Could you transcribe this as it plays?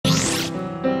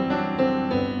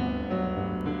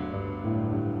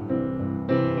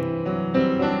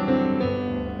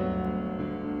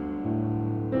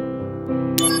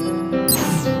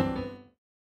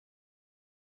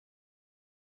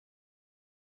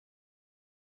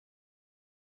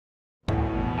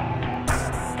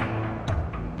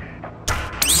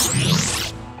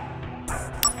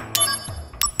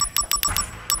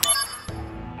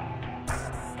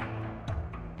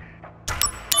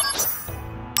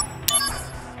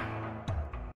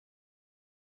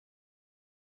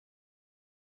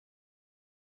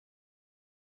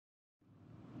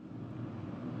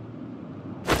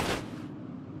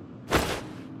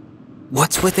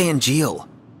What's with Angeal?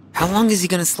 How long is he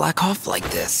gonna slack off like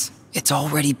this? It's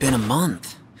already been a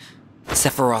month.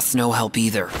 Sephiroth's no help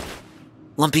either.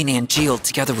 Lumping Angeal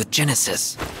together with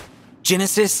Genesis.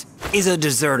 Genesis is a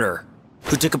deserter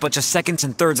who took a bunch of seconds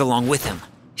and thirds along with him.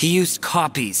 He used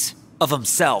copies of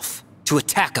himself to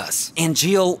attack us.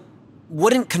 Angeal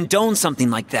wouldn't condone something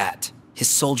like that. His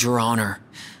soldier honor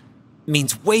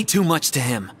means way too much to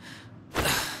him.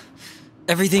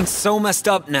 Everything's so messed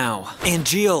up now.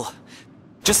 Angeal,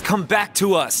 just come back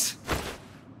to us.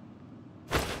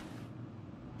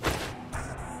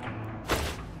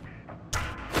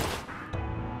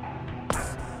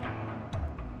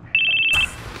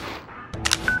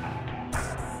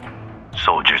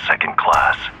 Soldier second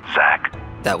class, Zach.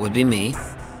 That would be me.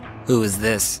 Who is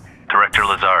this? Director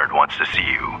Lazard wants to see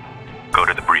you. Go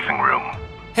to the briefing room.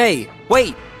 Hey,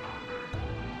 wait!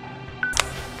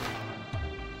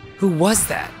 Who was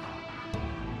that?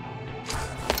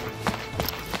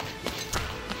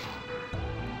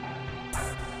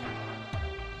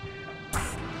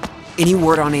 Any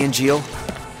word on Angeal?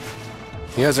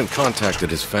 He hasn't contacted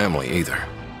his family either.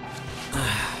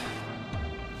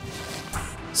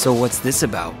 So what's this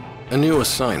about? A new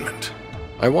assignment.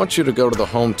 I want you to go to the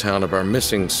hometown of our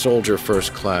missing soldier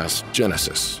first class,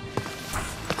 Genesis.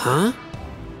 Huh?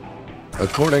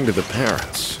 According to the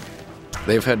parents,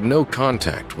 they've had no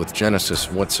contact with Genesis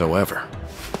whatsoever.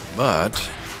 But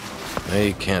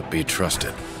they can't be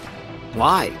trusted.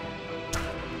 Why?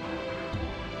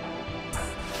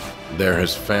 They're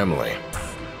his family.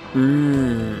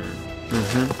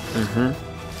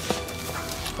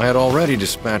 I had already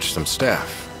dispatched some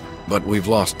staff, but we've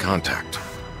lost contact.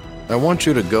 I want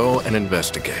you to go and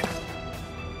investigate.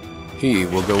 He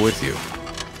will go with you.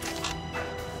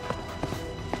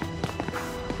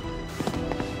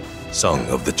 Song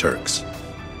of the Turks.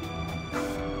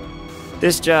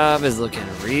 This job is looking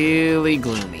really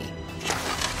gloomy.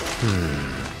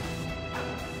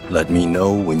 Let me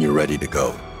know when you're ready to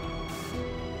go.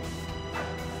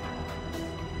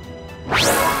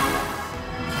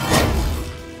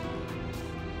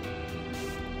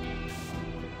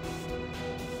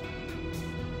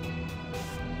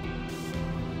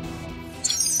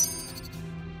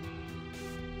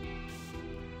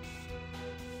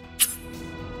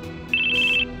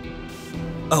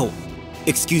 Oh,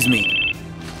 excuse me.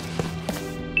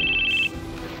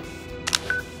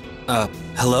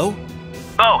 Hello?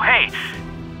 Oh, hey!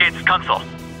 It's Kunzel.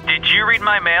 Did you read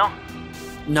my mail?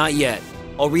 Not yet.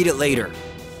 I'll read it later.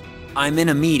 I'm in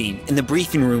a meeting in the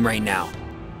briefing room right now.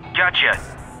 Gotcha.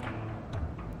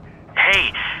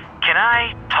 Hey, can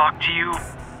I talk to you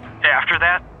after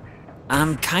that?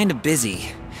 I'm kinda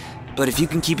busy, but if you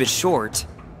can keep it short...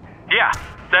 Yeah,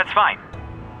 that's fine.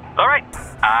 Alright,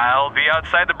 I'll be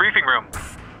outside the briefing room.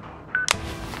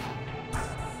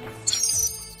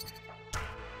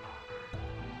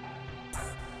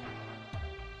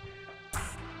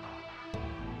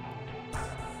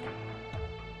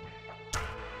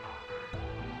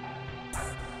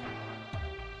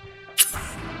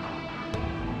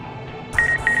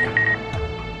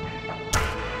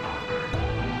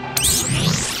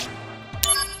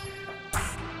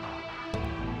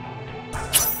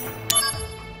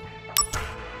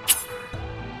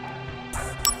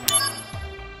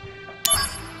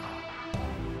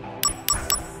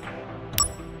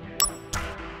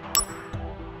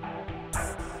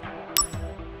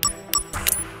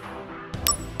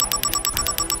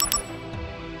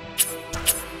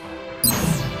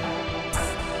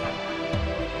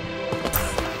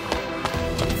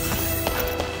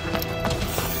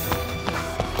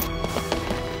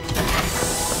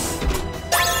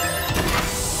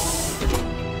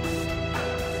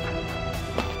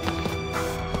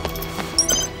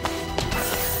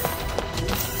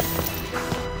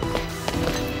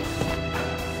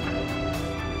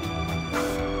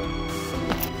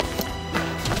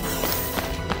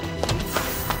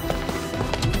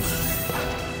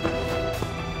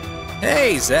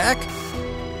 Hey, Zach.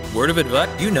 Word of advice,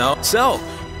 you know. So,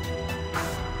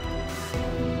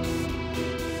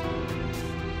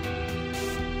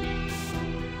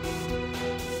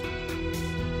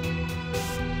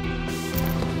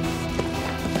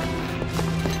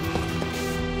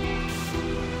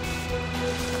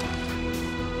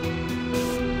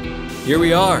 here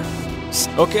we are.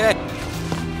 Okay.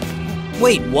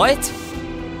 Wait, what?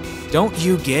 Don't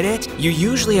you get it? You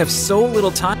usually have so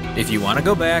little time. If you want to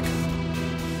go back.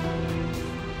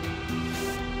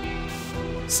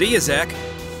 See ya, Zach.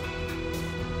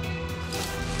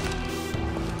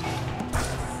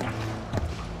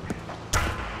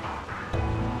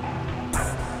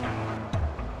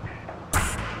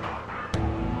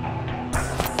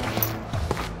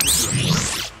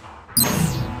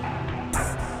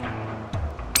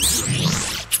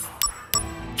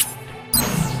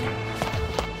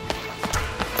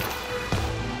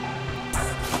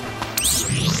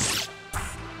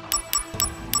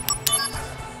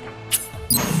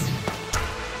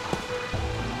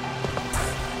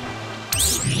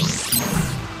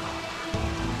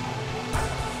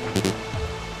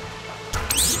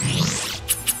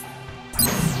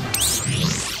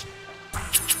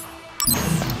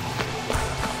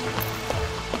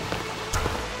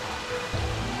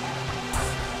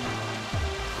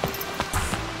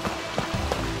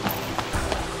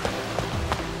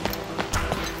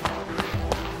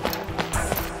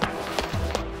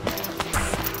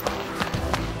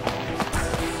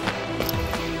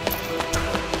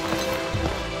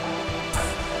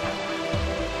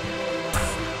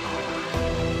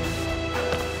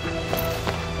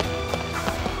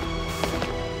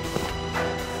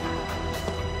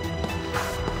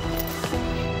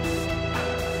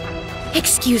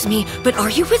 Excuse me, but are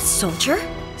you with Soldier?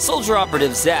 Soldier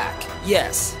Operative Zack,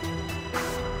 yes.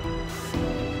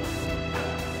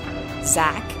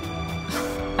 Zack?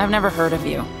 I've never heard of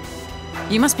you.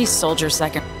 You must be Soldier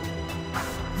Second.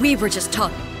 We were just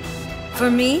talking.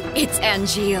 For me, it's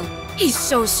Angeal. He's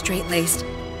so straight-laced.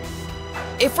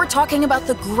 If we're talking about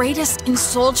the greatest in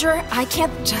Soldier, I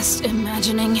can't just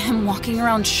imagining him walking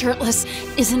around shirtless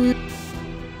isn't...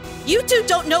 You two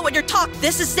don't know what you're talking.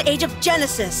 This is the age of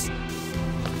Genesis.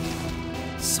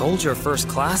 Soldier First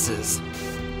Classes.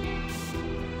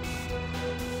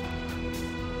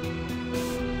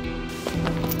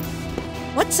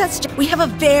 What's that? We have a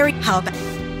very... How about...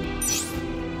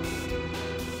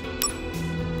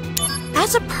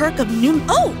 As a perk of new...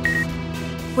 Oh!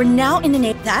 We're now in an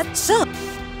age... That's so...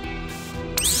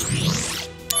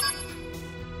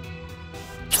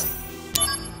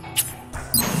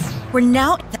 We're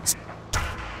now...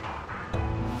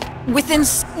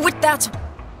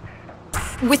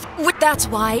 That's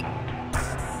why...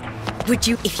 Would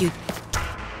you... If you...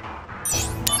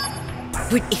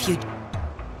 Would... If you...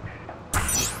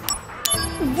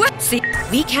 What? See,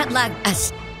 we can't lag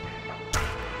us.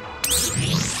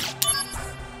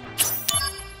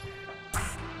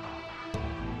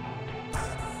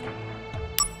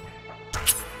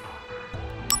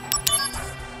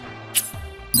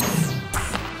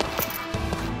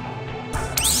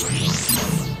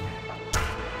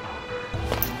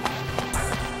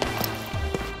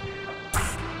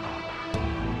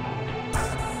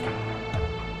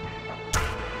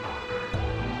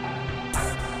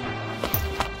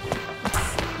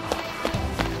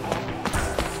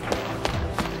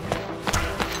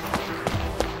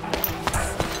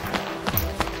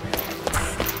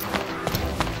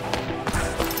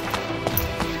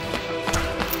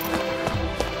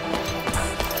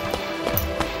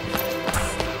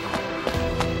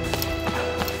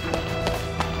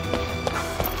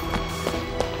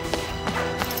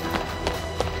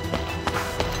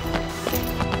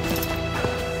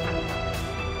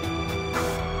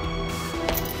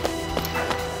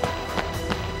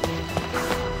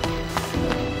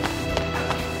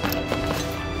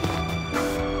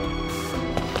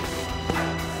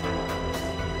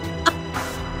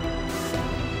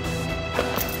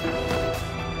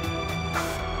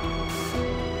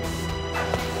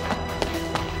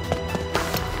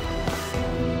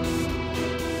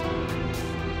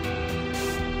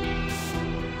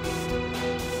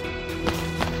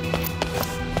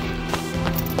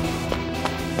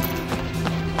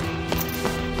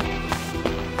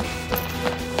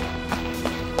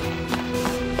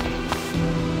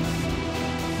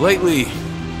 Lately,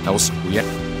 I was... Yeah.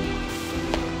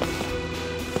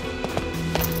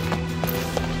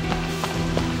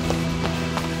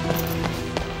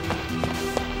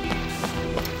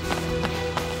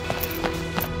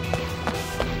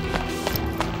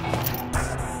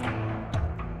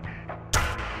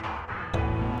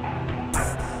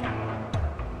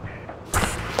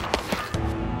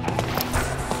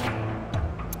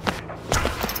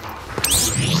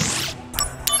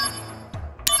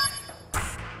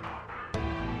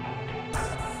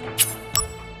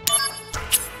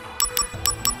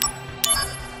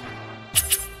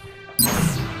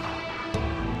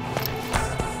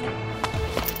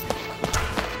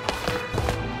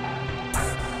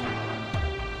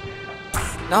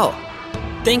 Oh,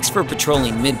 thanks for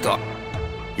patrolling Midgard.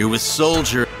 You're with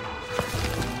Soldier.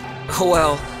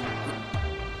 Well...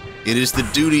 It is the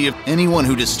duty of anyone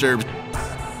who disturbs...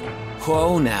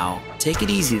 Whoa now, take it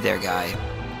easy there, guy.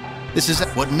 This is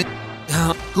what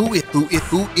who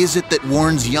is it that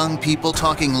warns young people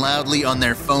talking loudly on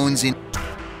their phones in...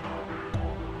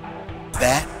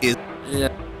 That is... Yeah.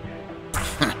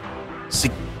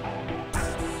 See...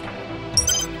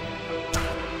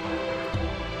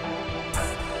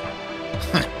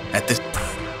 At this...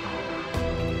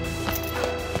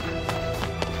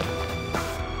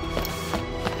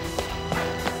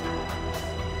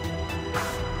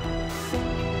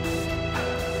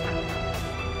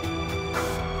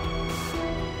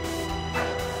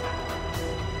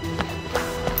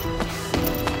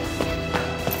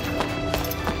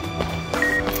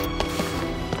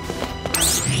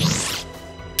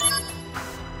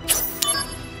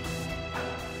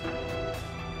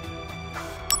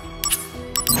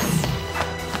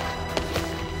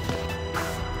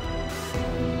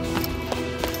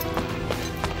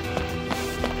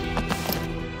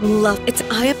 Love, it's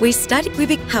we study, we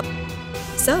become.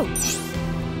 So.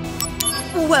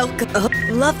 Welcome. Oh,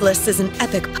 Loveless is an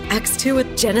epic X2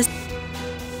 with Genesis.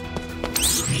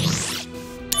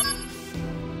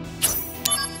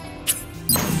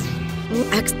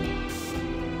 X.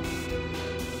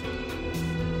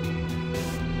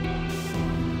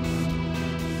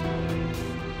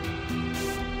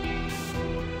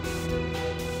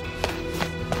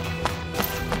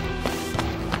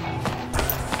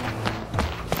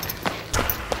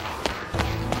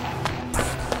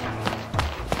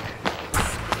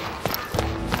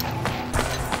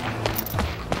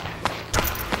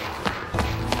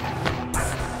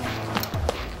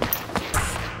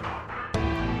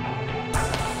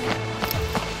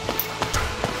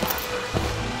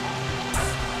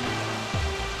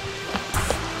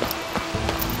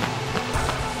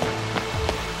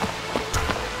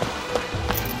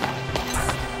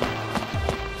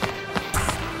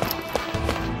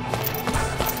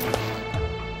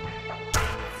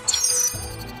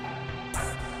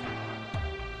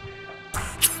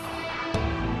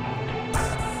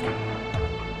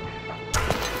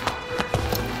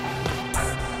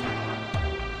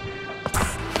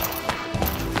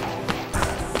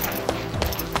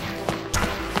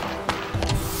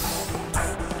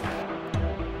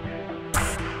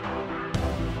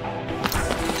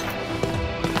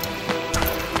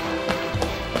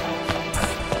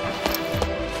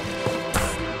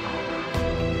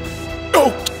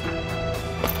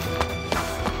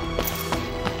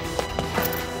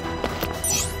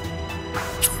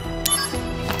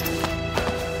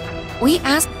 We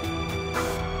asked...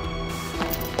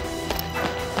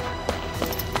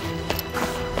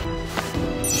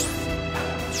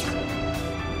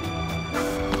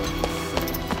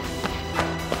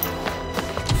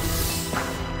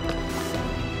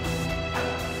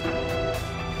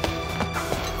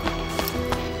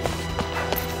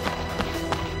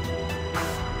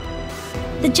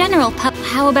 The general pup,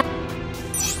 how about...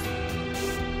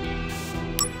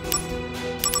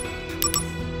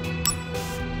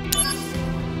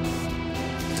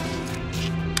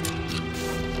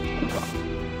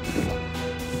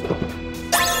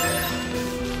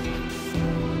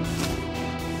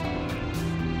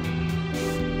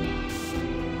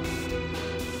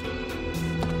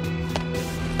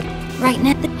 Right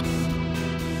now...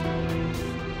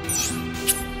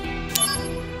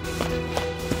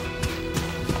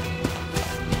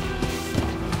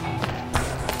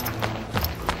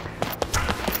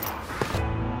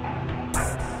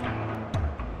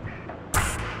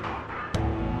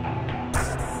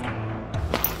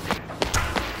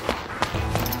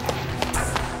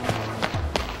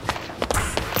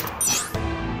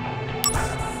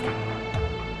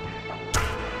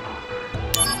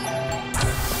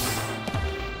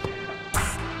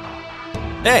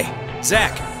 Hey,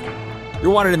 Zach.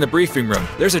 You're wanted in the briefing room.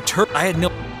 There's a I had no...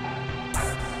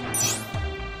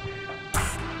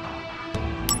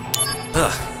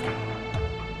 Ugh.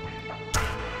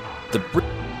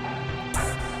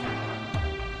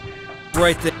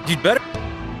 Right there. You'd better...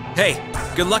 Hey,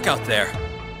 good luck out there.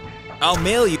 I'll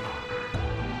mail you...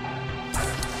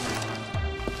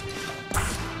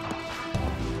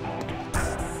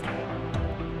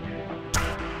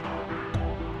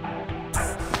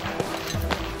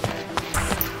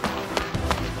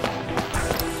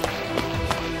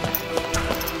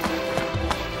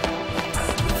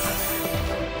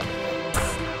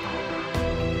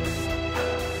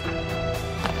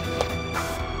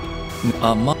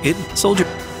 Soldier,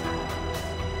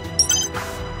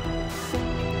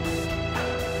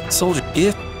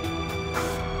 if...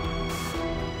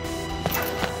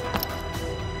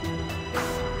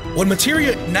 What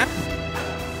materia now?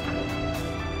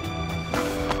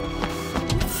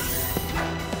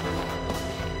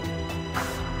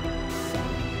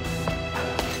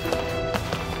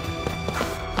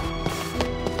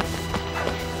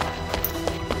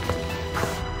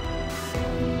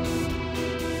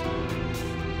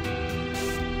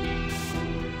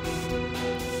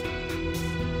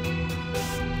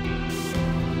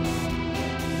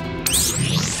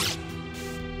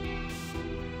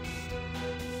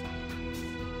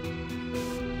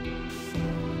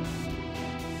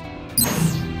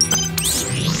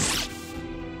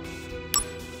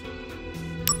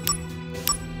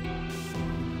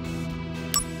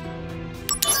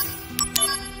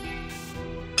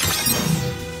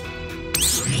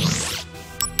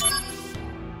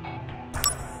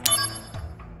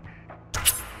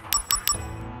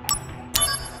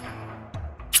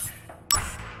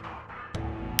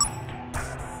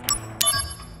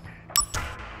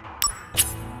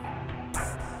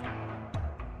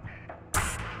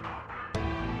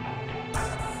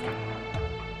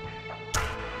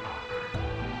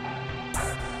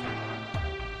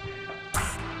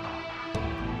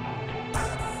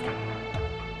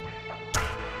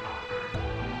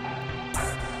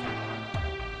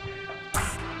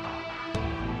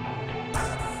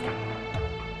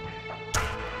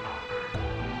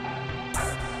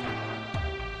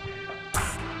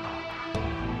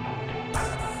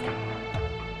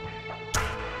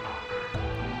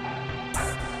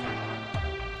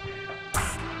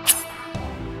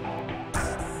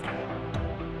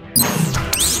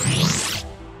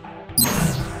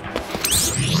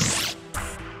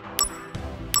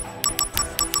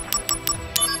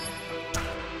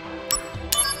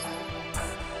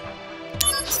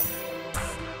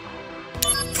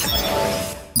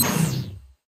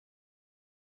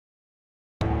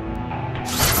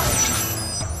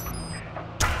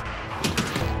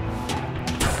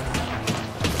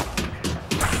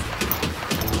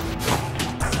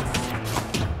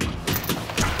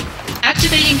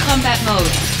 Activating combat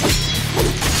mode.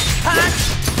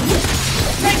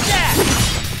 Take that!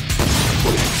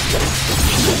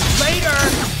 Later!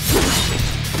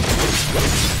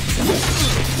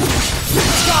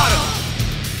 Got him!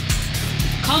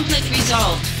 Conflict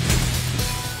resolved.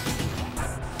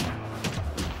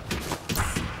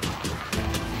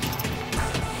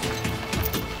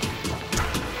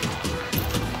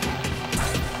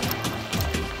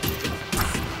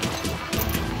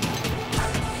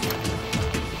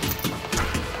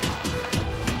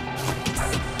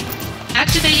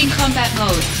 Activating combat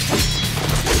mode.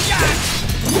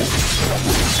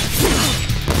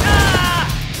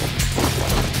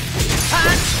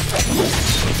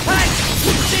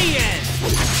 The end!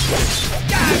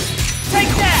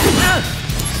 Take that!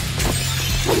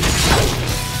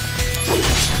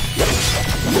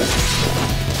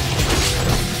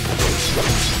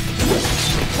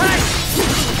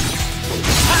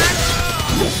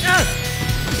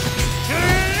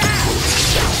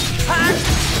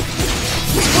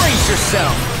 Brace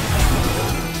yourself!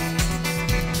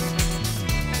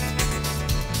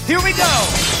 Here we go!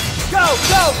 Go,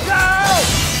 go, go!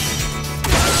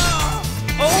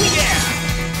 Oh yeah!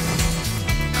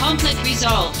 Conflict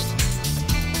resolved.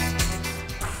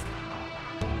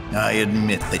 I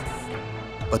admit that.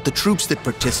 But the troops that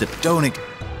participate don't.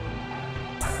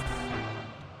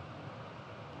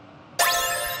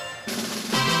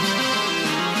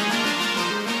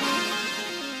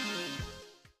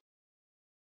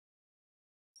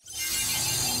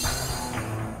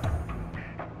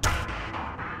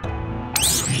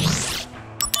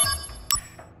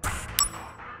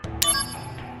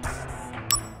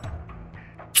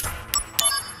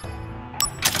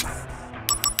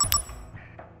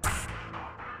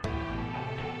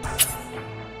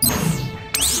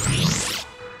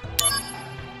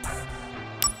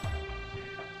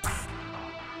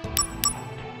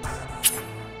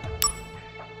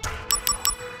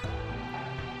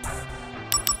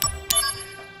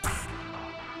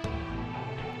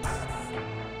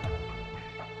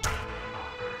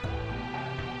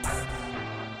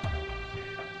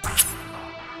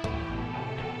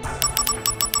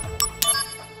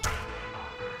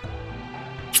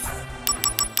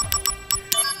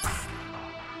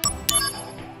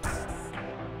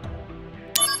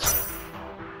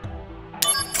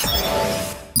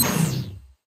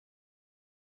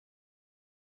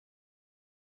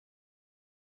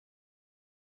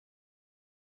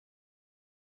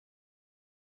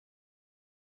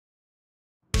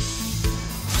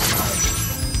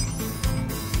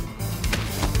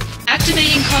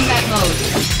 Activating combat mode.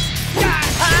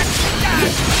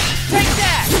 Take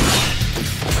that!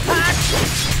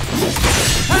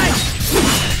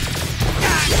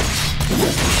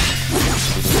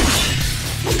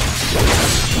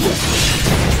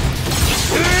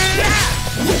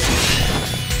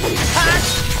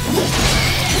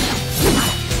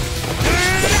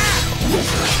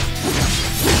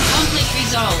 Conflict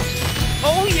resolved.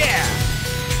 Oh yeah!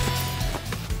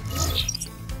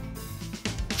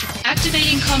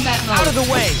 Activating combat mode. Out of the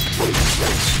way!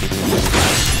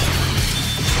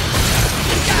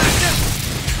 Take that!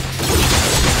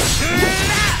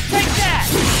 Take that! Take that!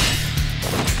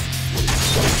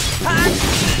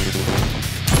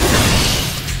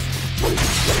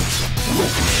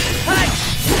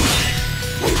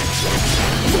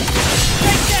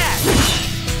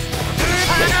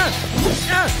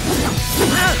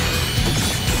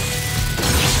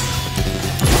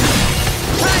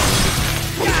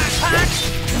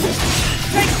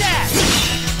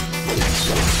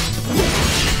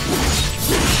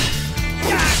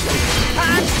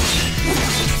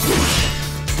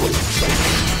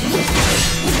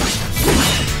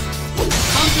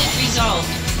 Conflict resolved.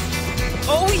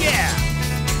 Oh yeah!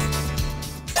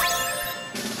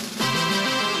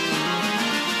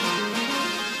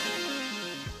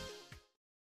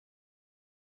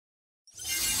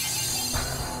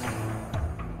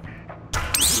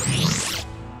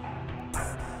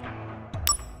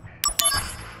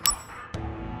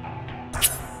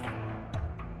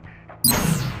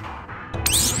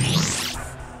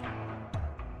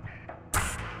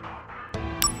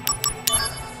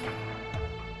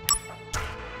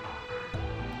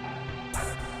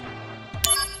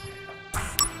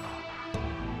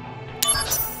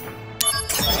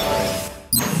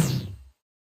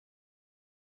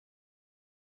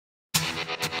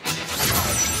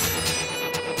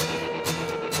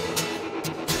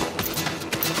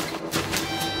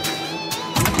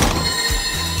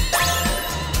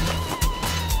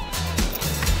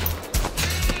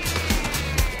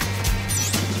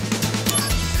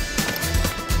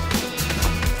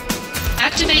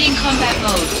 Activating combat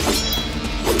mode.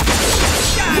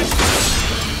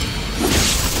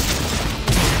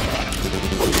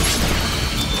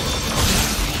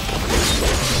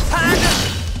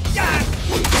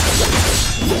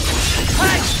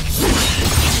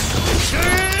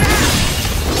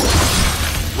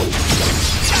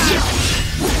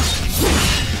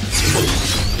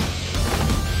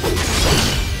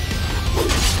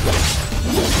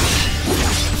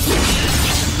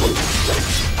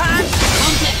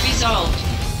 Conflict resolved.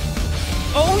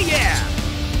 Oh yeah!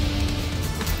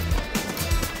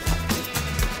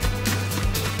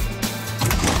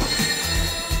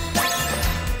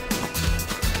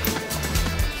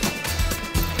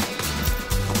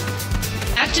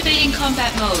 Activating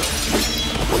combat mode.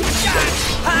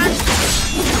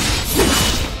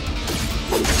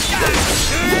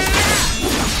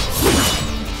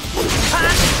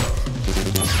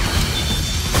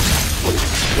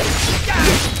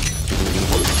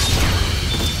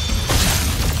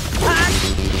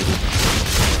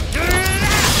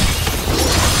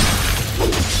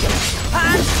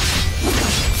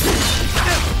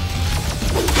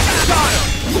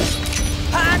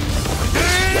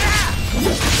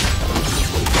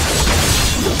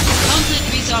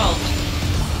 Conflict resolved.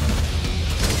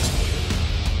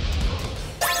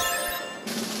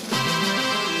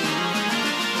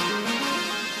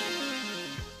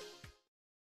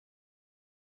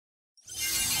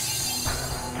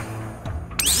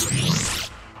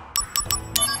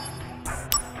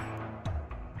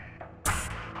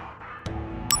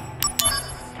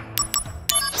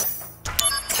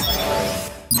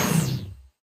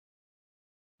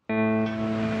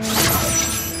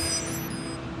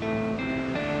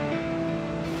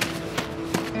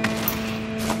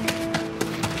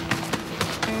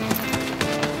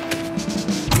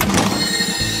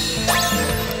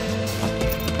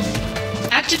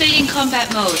 Activating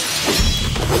combat mode.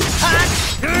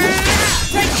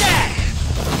 Take that!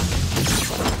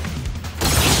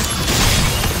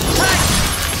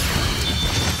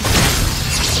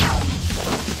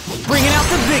 Bringing out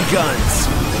the big guns.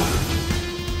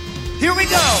 Here we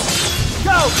go!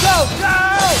 Go, go, go!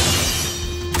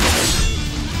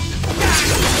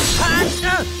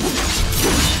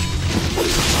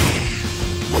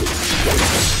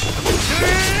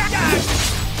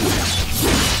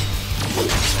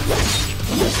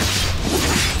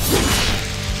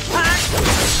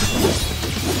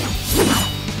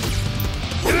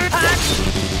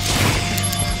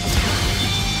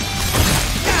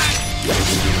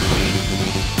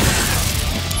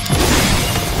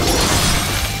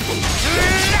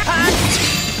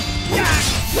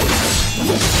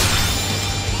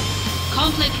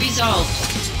 Conflict resolved.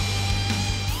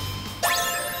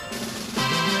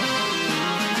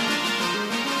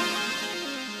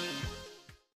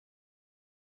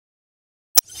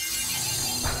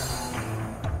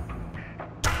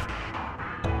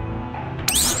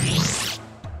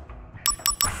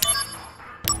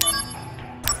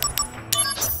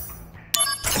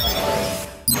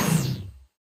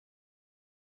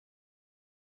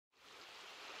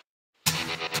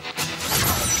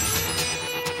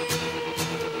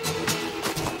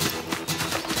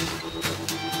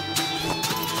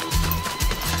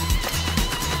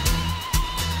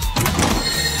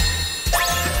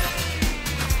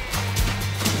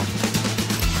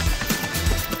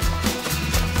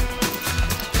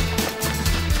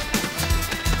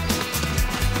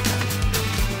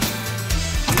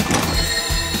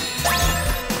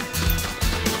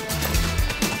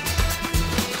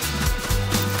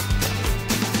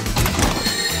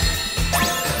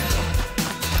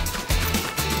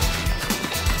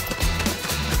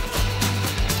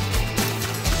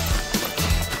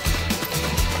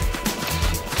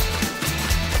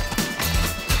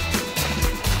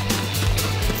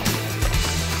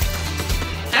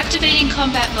 Activating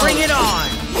combat mode. Bring it on!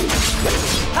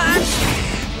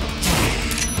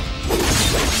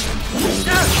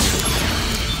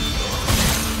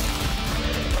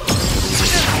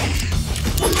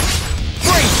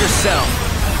 Brace yourself!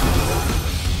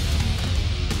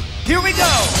 Here we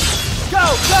go!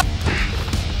 Go, go!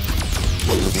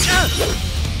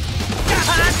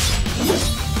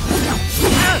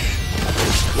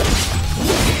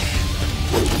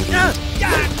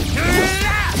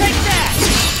 Take that!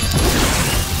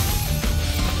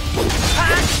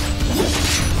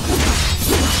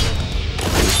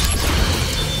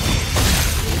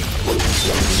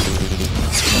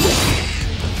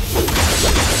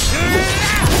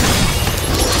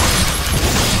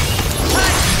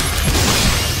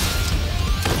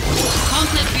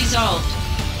 Conflict resolved.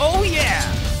 Oh yeah!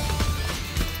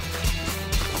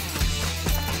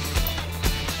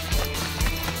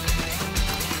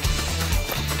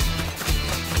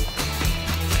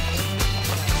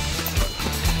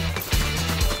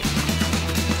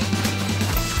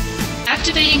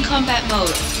 Activating combat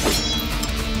mode.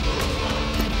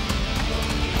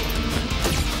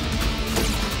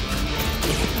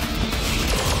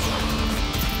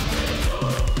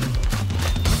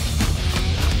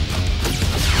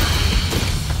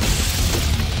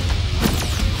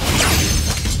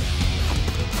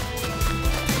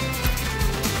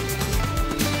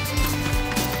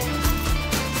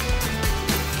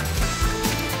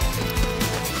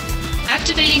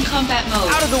 Activating combat mode.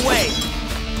 Out of the way!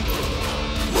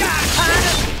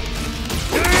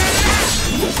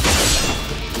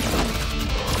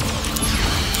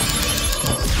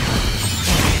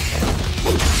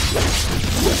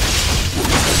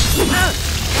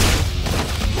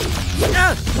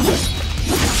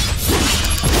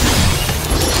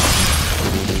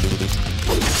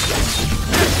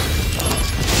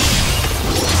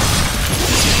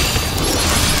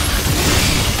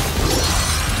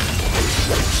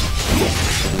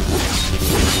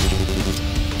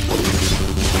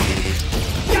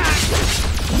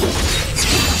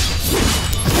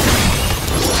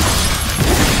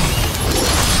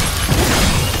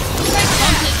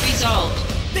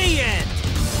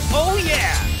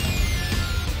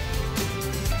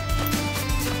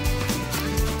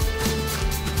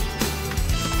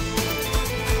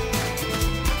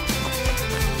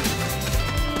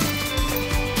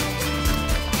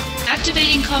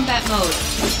 combat mode.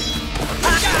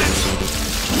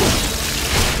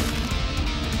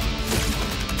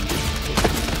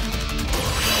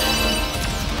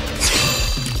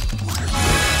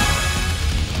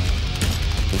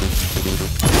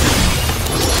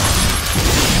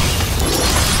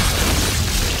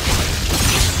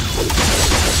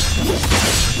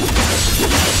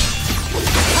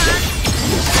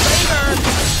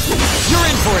 You're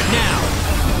in for it now!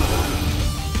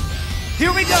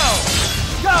 Here we go!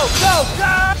 Go, go,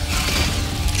 go!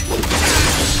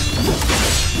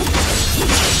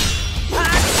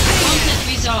 Conflict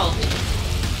resolved.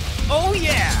 Oh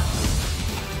yeah!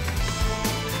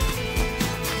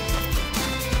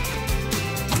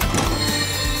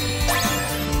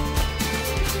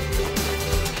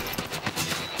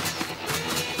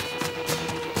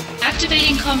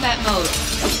 Activating combat mode.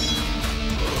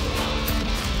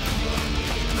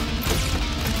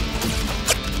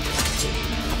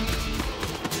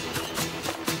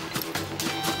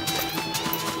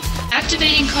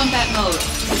 Activating combat mode.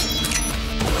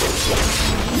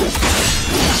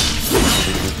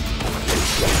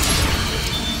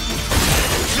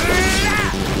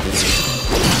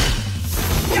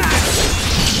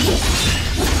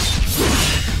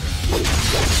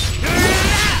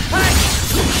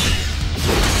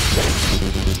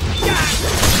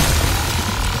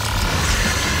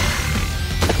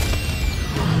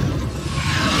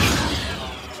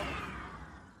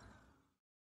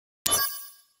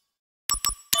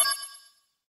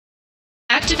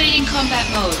 Activating combat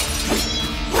mode.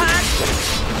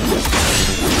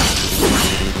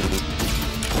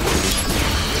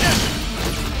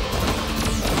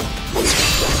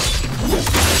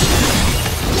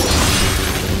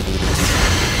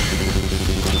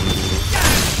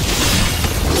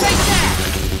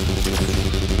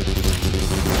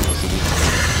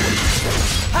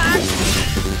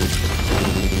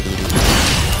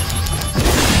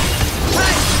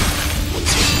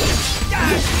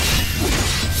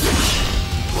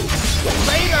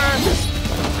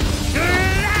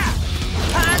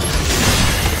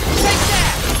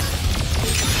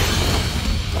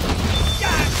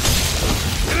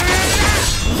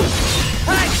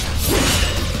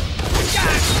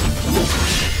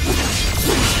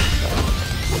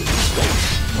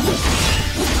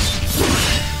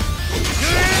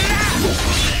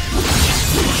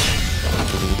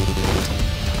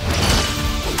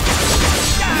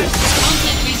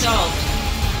 Conflict resolved.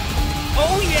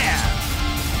 Oh yeah!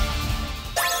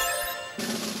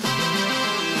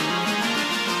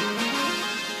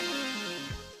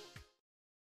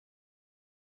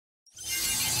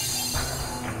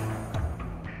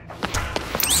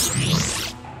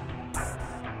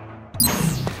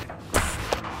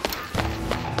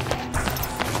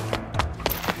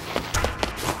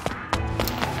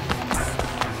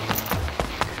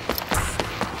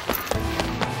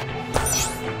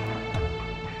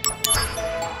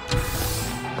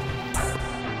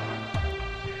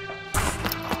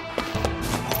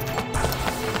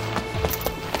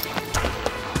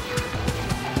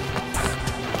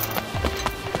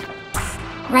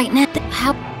 Right now,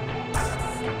 how?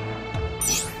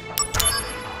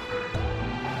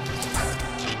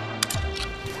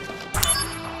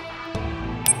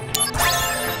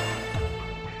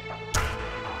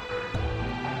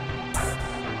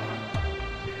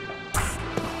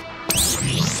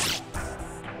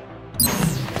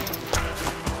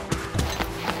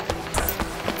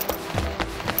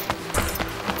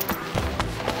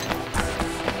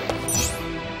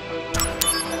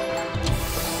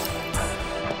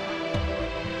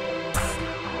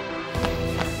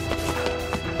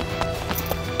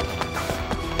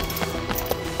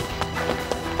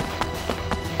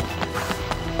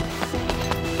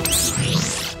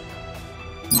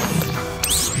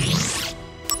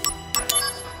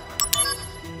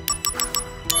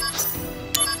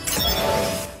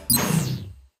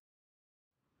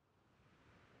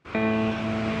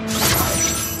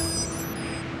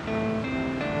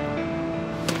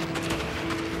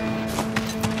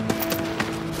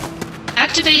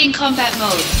 Activating combat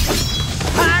mode.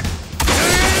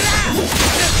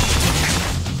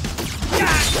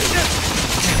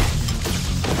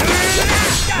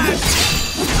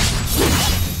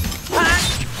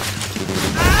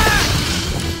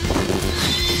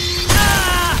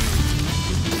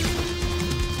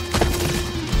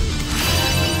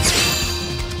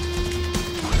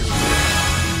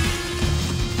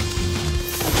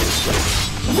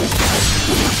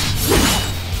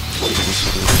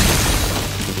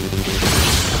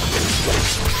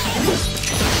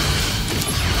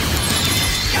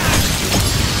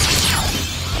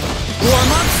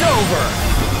 Warm-up's over!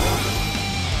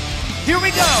 Here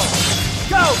we go!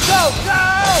 Go, go,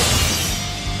 go!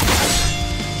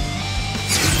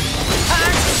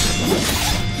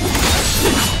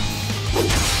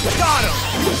 Got him!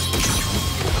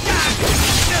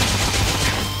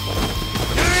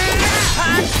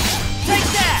 Take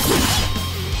that!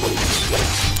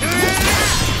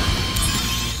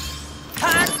 Take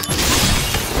that!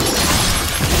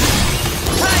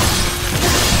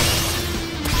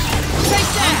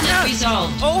 Conflict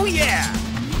resolved. Oh yeah!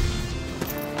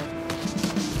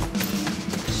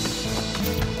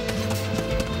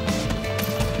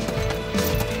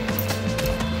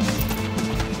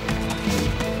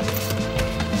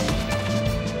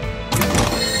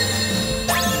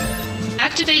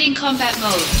 Activating combat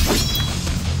mode.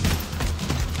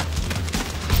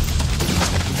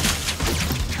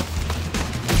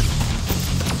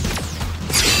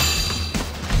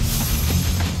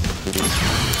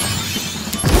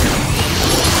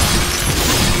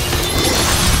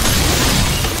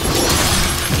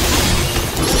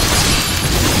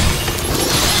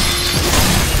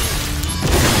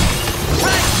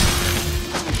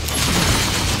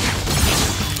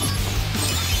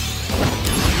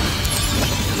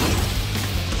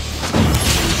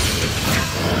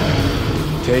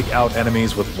 Take out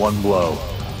enemies with one blow.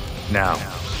 Now,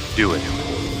 do it.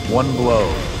 One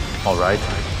blow, alright?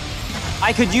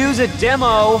 I could use a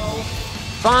demo.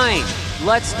 Fine,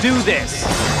 let's do this.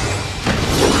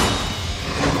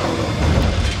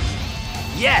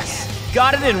 Yes,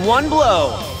 got it in one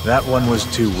blow. That one was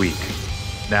too weak.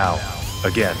 Now,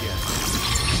 again.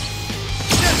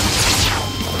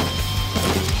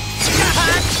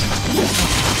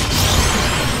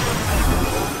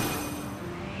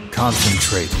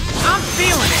 Concentrate. I'm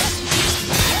feeling it.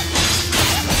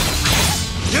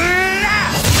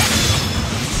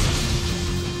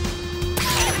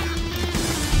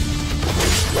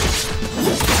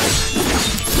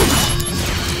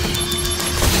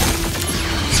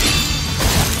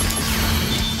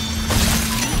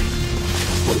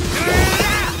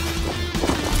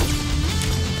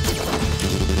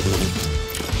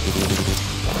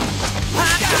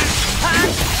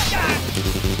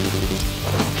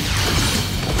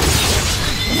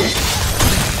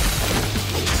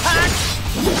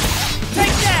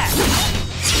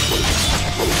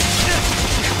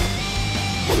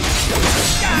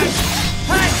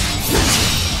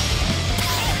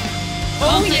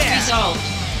 Conflict resolved.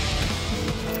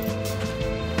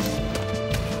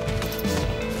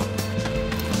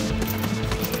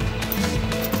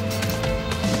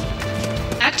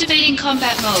 Activating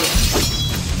combat mode.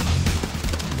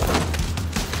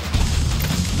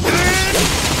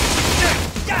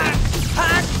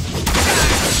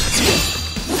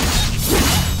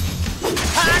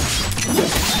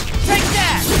 Take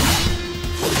that!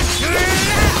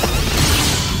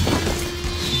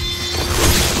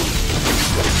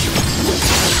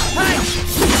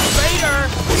 Raider!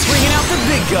 Bringing out the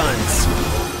big guns.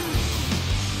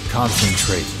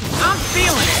 Concentrate. I'm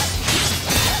feeling it.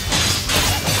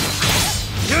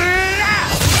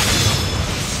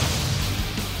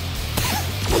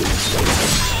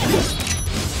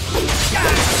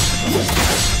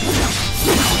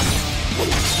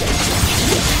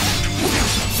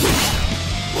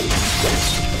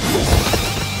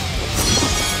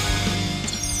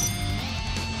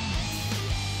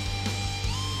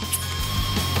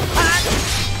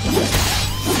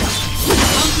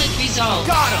 Conflict resolved.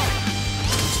 Got him!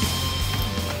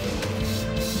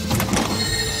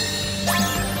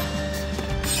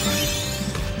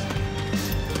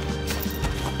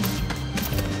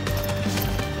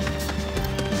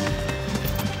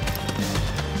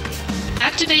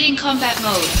 Activating combat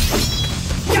mode.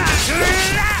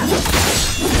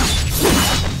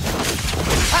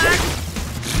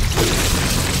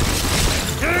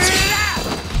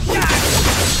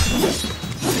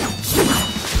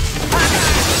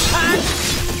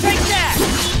 Take that!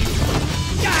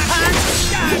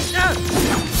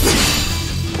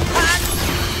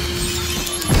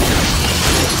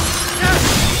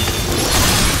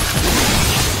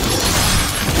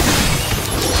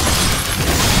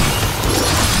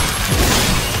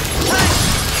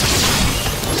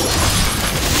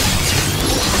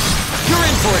 You're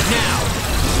in for it now.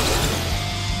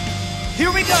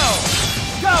 Here we go!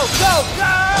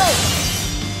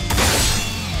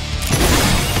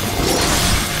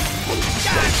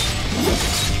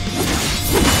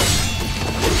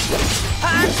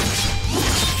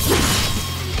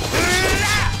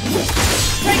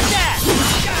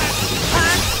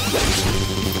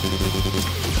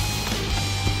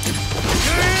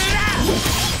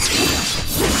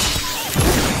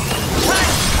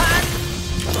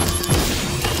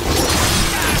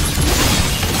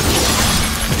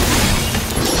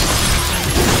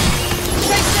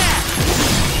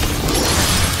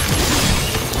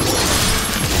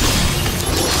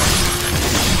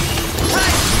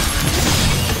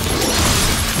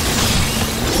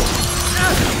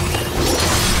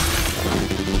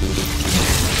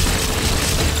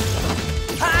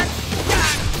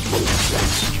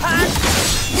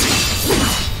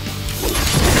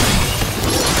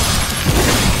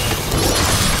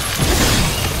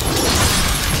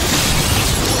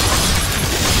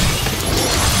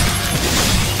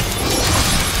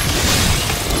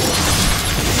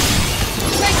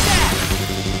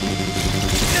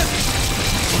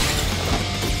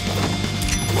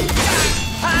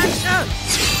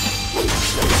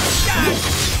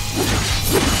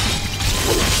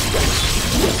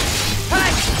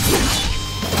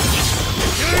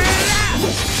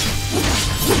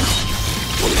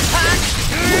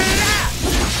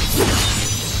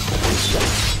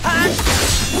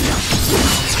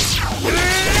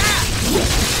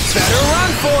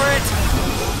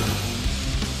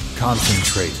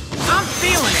 Concentrate. I'm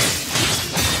feeling it!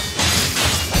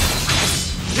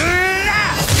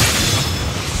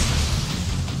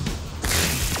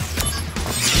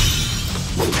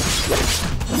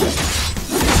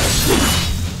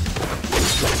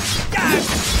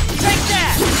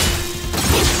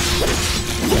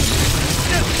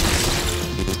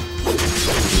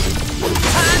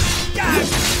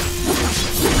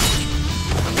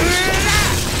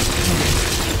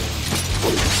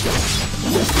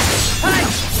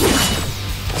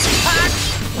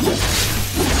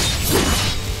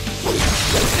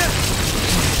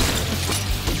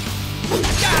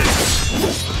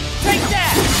 Take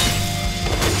that!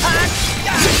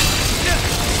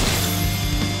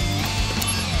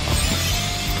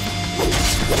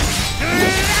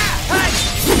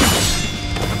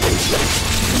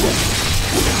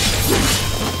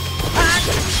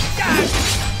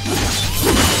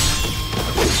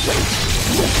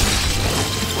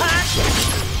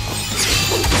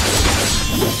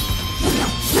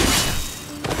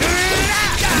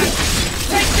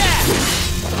 Take that!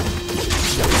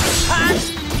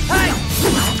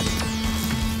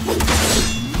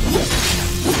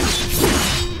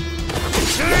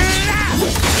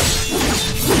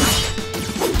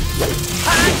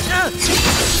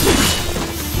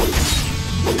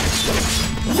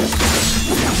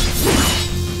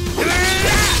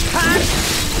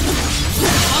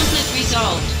 Conflict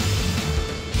resolved.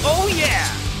 Oh yeah!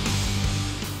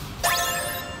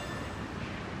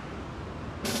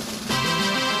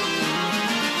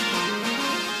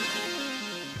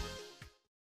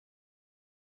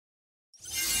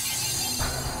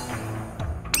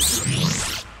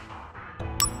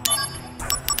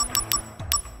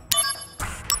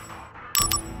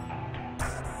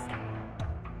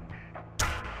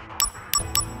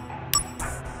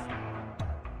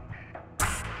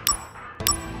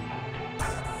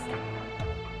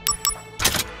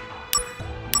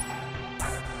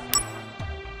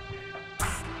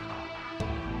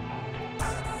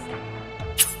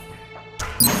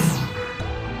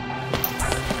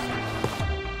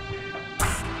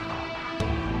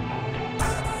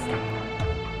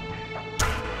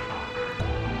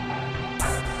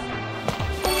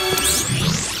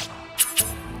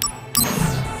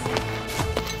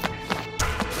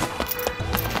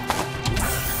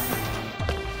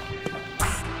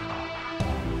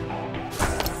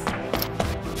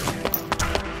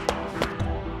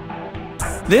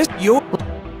 This your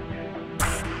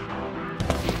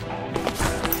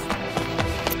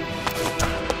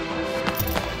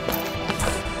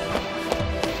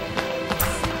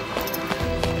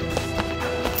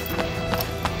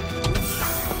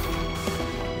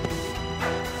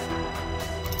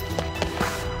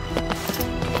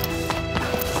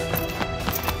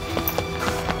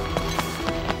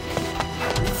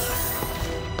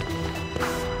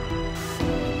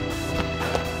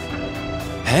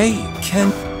Hey,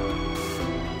 Ken.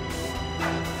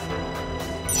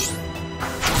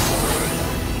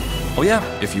 Oh yeah,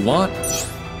 if you want.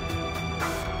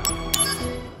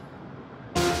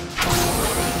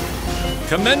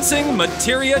 Commencing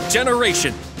materia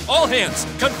generation. All hands,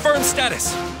 confirm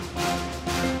status.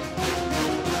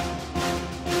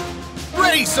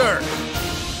 Ready, sir!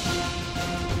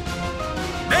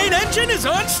 Main engine is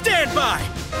on standby!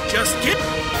 Just get...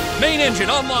 Main engine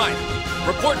online.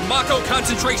 Report Mako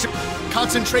concentration.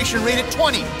 Concentration rate at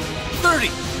 20, 30,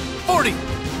 40.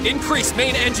 Increase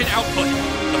main engine output.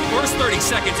 The first 30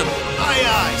 seconds of... Aye,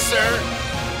 aye, sir.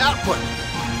 Output.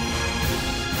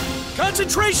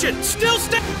 Concentration, still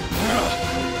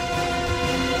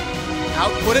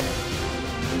Output it.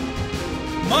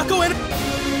 Mako in...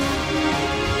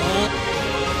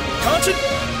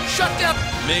 Shut down.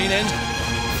 Main engine.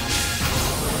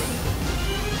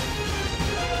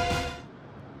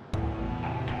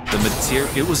 The material,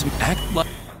 it was act like...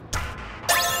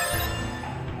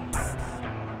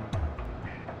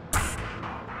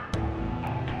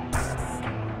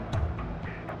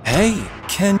 Hey,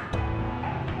 Ken...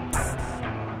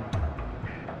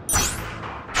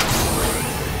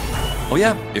 Oh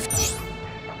yeah, if...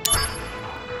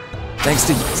 Thanks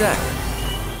to Zach.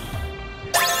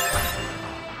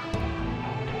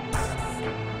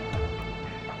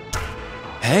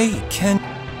 Hey, Ken...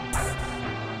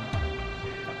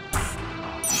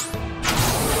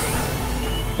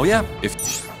 Oh yeah, if...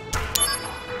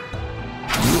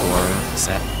 You're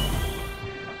set.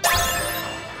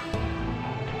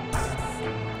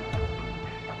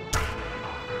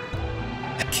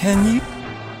 Can you...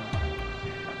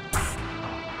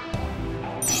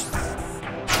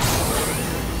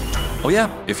 Oh yeah,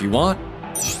 if you want.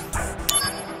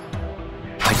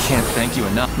 I can't thank you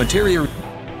enough. Materia...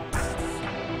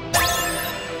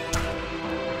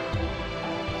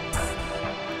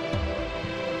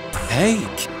 Hey.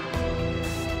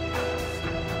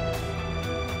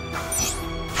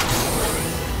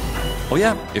 Oh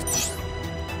yeah, if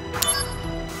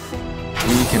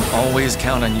we can always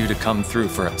count on you to come through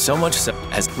for so much so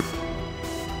as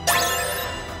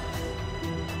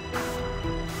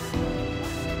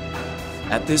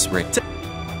at this rate.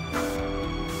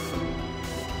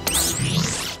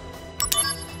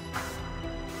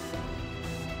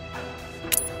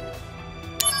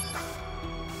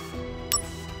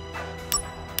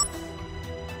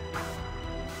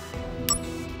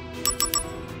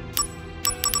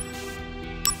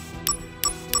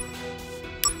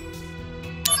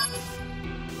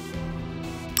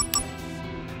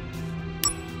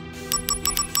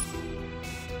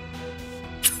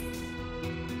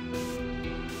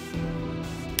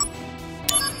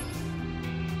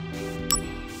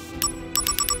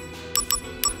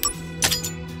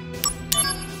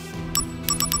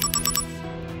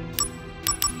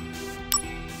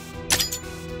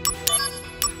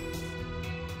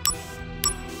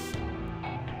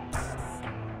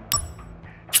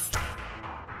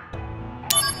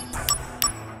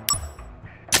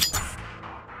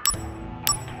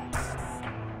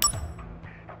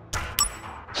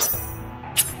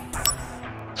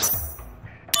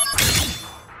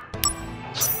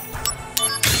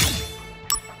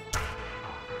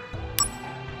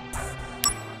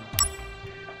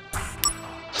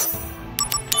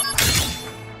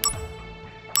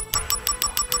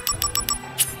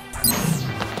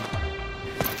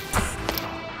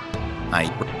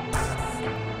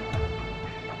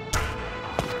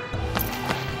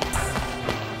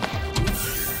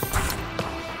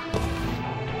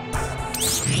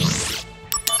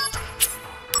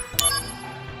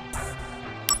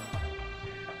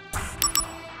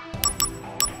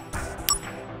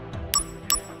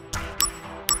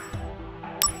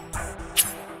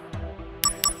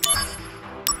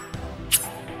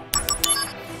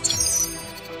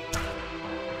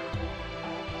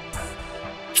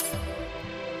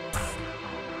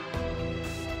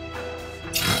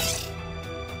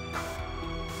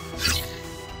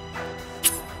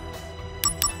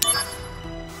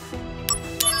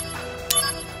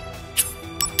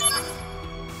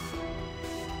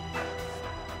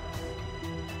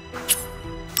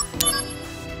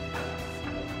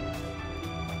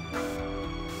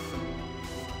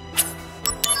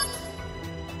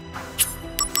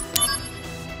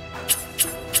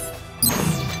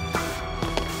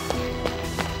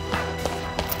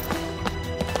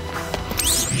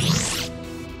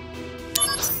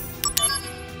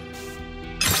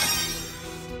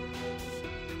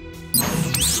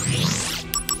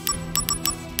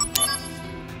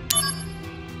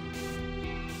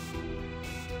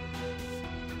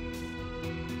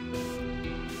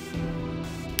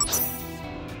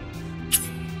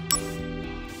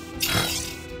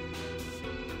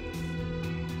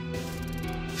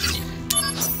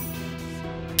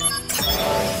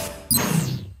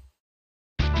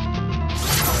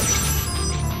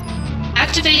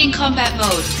 Activating combat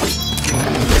mode.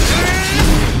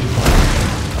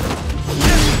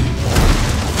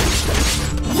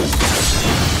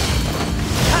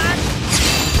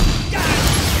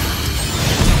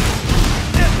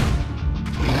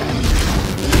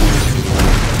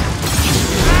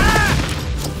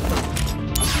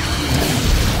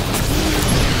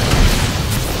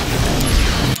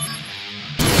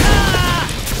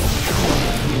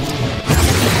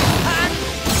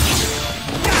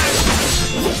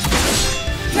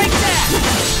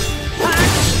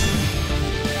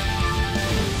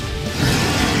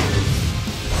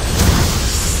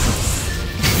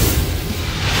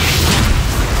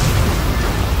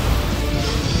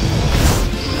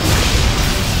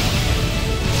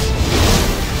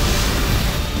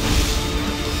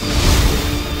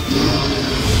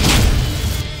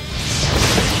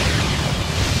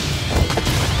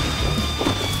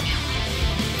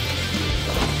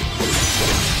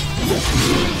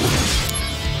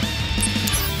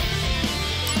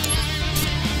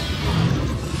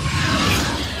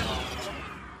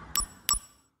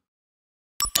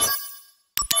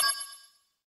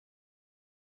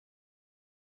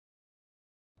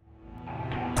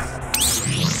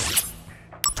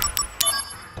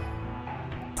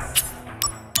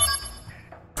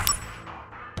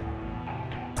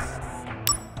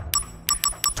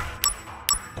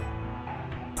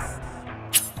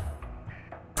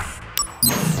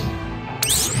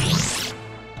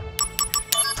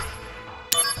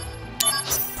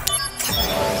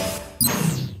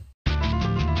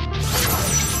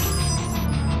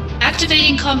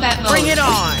 Activating combat mode. Bring it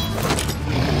on!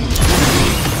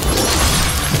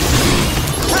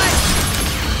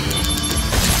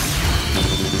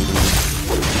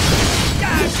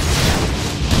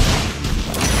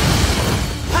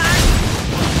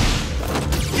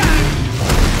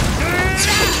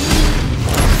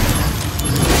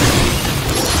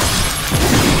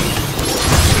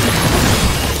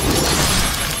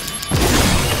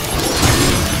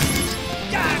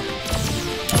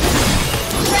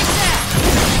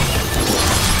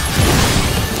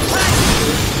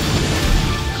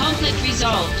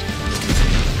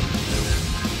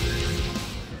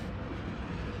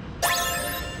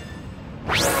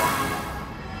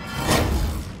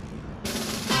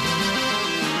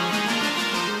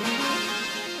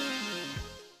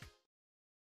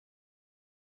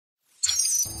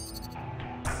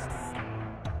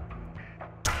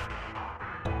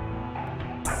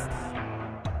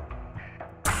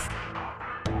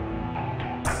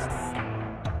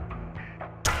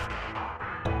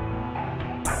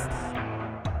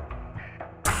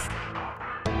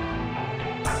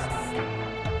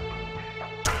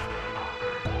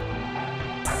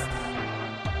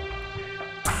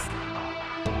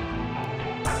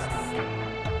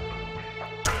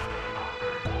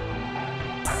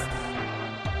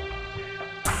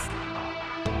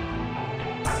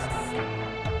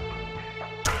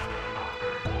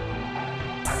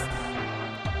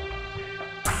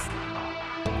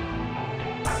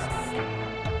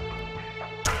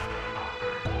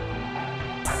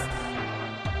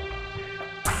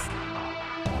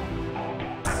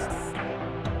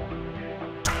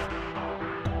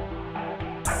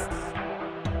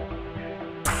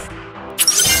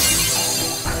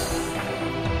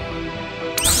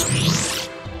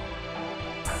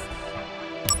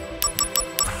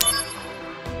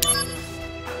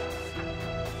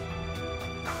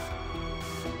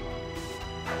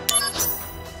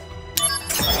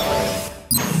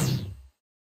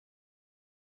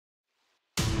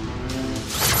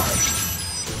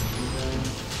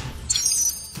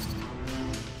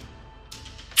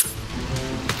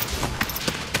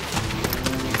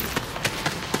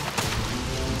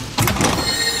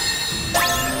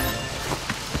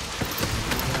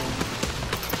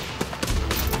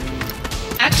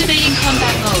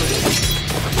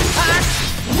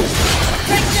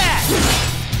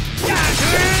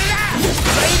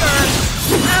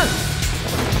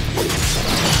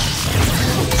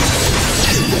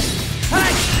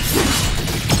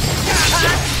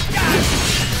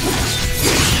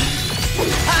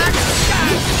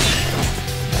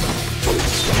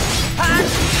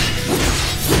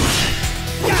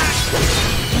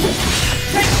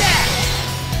 Take that!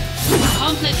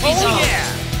 Conflict Oh resolved. yeah!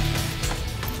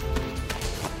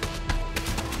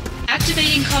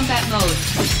 Activating combat mode.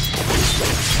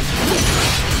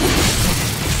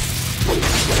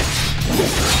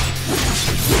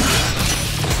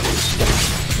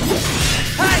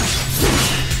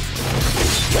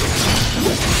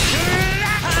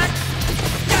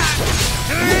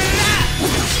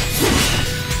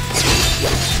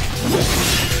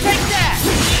 Take that!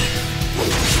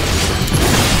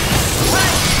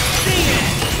 See it!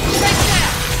 Take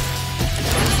that!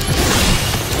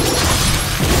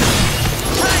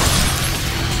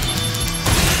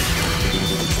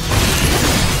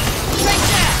 Take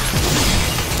that!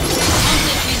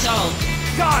 Conflict resolved.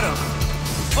 Got him!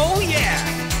 Oh yeah!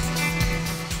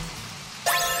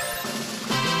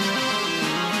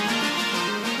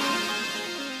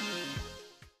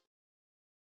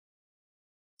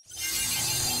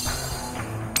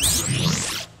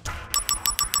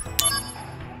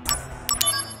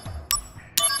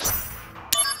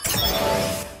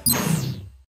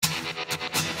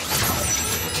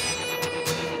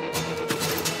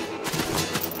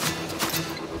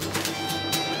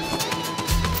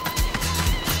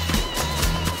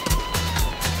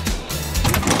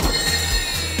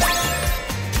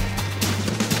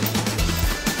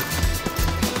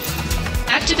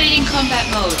 Activating combat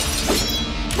mode.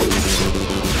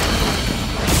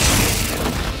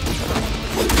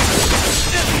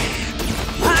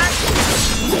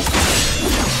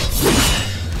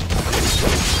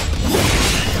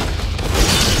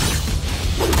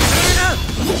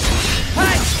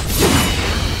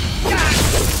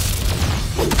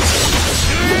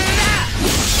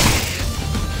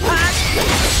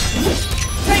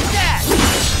 Take that!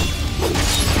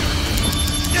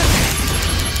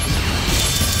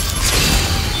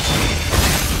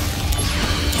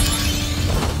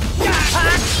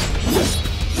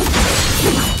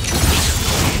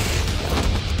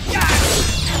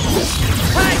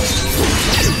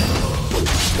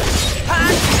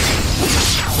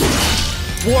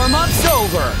 Warm-up's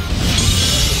over!